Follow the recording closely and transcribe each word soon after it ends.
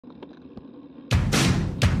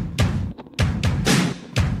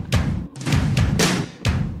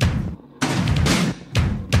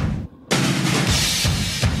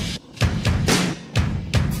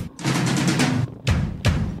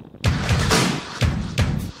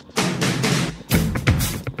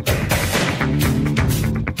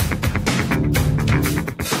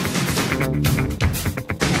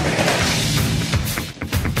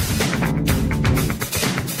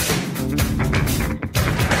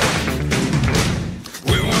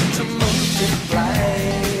multiply.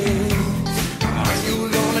 Are you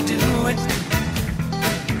gonna do it?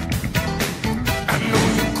 I know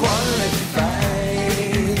you qualify.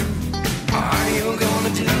 Are you gonna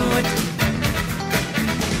do it?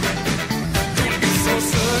 Don't be so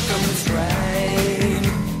circumscribed.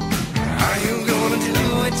 Are you gonna do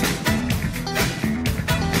it?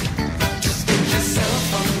 Just get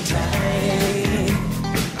yourself on time.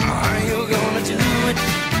 Are you gonna do it?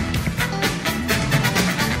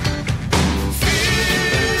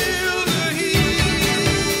 Feel the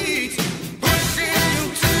heat pushing you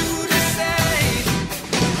to decide.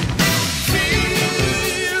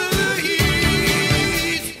 Feel the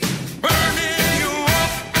heat burning you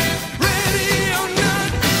up, ready or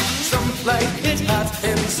not. Some like it hot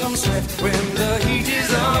and some sweat when the heat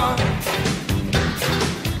is on.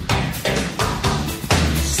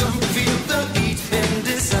 Some feel the heat and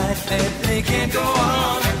decide that they can't go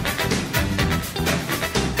on.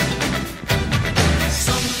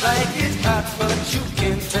 Some like it hot, but you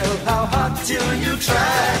can't tell how hot till you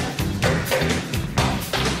try.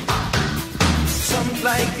 Some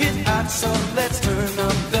like it hot, so let's turn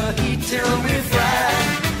up the heat till we fry.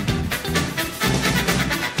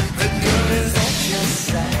 The girl is at your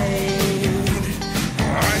side.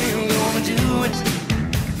 Are you gonna do it?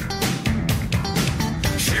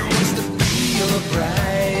 She wants to be your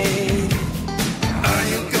bride. Are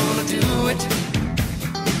you gonna do it?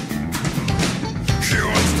 She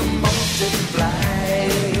wants to multiply.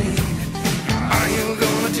 Are you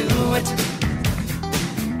gonna do it?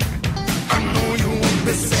 I know you won't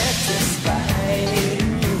be satisfied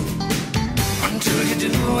until you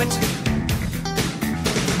do it.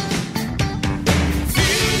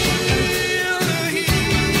 Feel the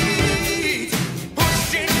heat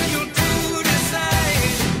pushing you to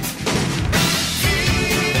decide.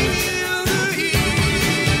 Feel the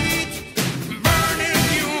heat burning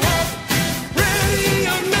you up, ready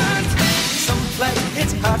or not. Some like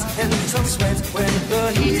it's hot and some sweat when the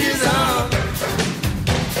heat is on.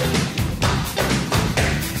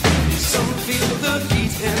 Some feel the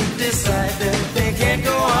heat and decide that they can't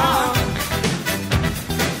go on.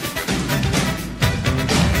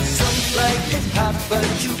 Some like it hot, but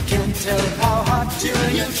you can't tell how hot till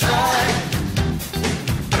you try.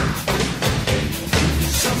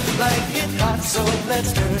 Some like it hot, so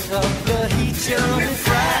let's turn up the heat till we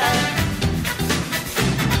fry.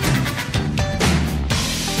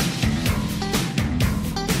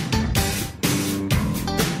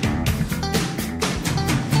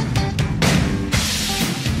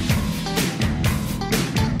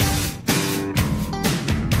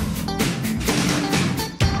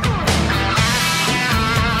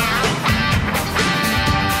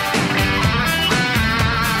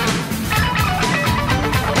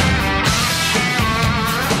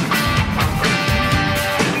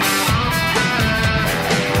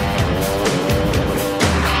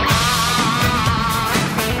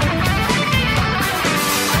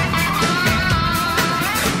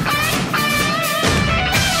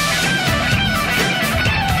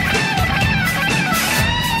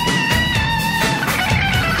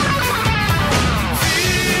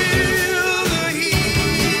 Feel the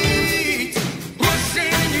heat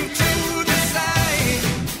pushing you to decide.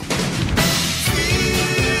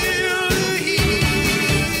 Feel the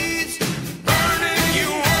heat burning you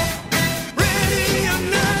up, ready or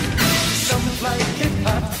not. Some like it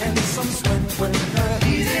hot and some sweat when the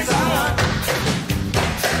heat is on.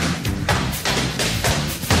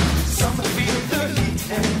 Some feel the heat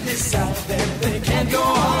and decide that they can't go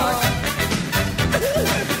on.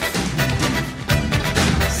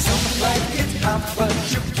 Some like it hot, but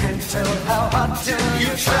you can't tell how hot till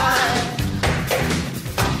you try.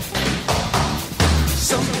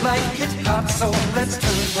 Some like it hot, so let's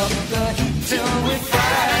turn up the heat till we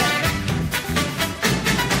fry.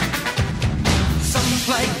 Some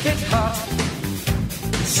like it hot,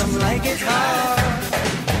 some like it hot.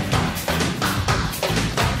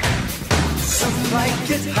 Some like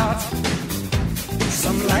it hot,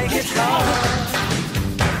 some like it hot.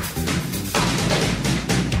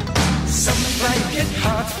 Some like it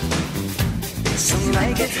hot, some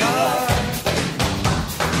like it hot.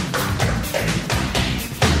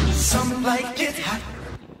 Some like it hot,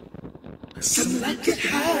 some like it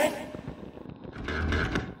hot.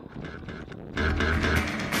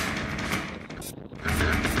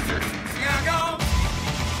 Here I go.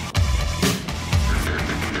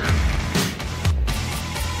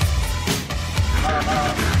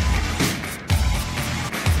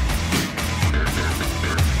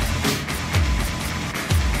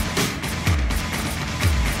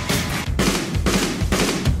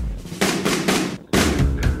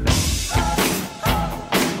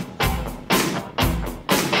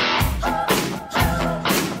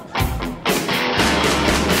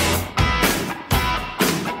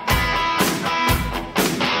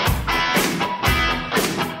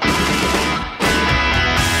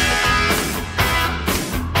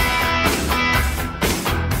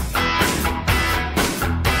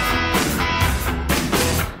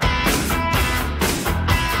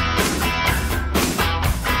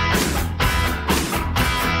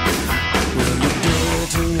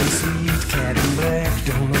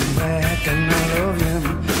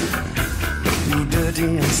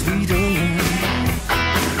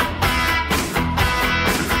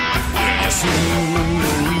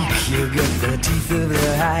 teeth of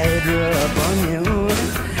the hydra upon you.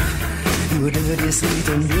 You're dirty, sweet,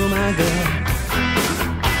 and you're my girl.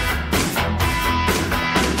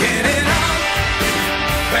 Get it on,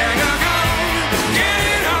 bang a gong, get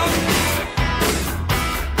it on.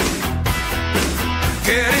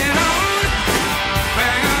 Get it on,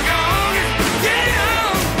 bang a gong, get it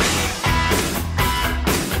on.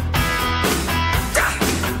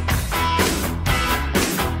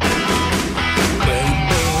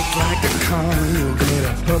 Built like a car, you get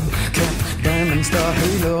a hubcap, diamond star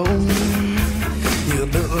halo. You're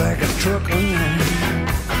built like a truck on land.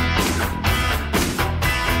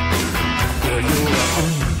 Well, you're a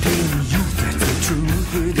untamed youth, that's the truth.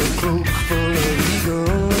 With a cloak full of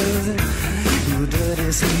egos. You're dirty,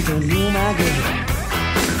 sweet, and you're my girl.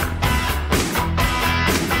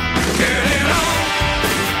 Get it on,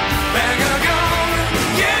 bang a gong,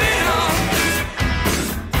 get it on.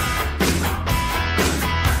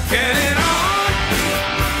 Get it on,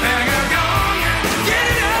 bang a gong, get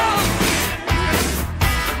it on.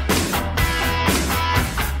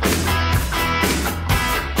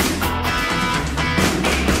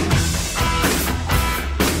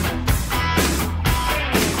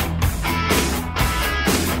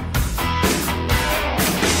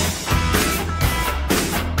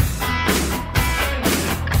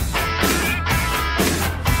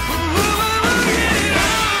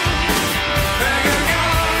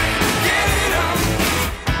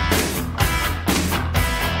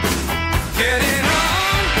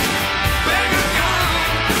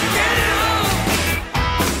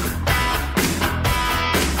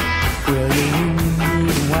 Well, you're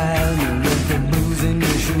moving wild, you love the moves in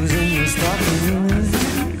your shoes and your stockings.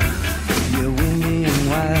 You're windy and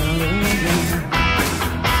wild again.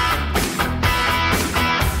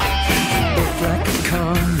 You're built like a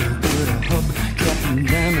car, you put a hubcap and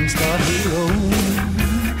diamond star halo.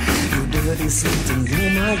 You're dirty, sweet, and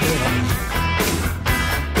you're my girl.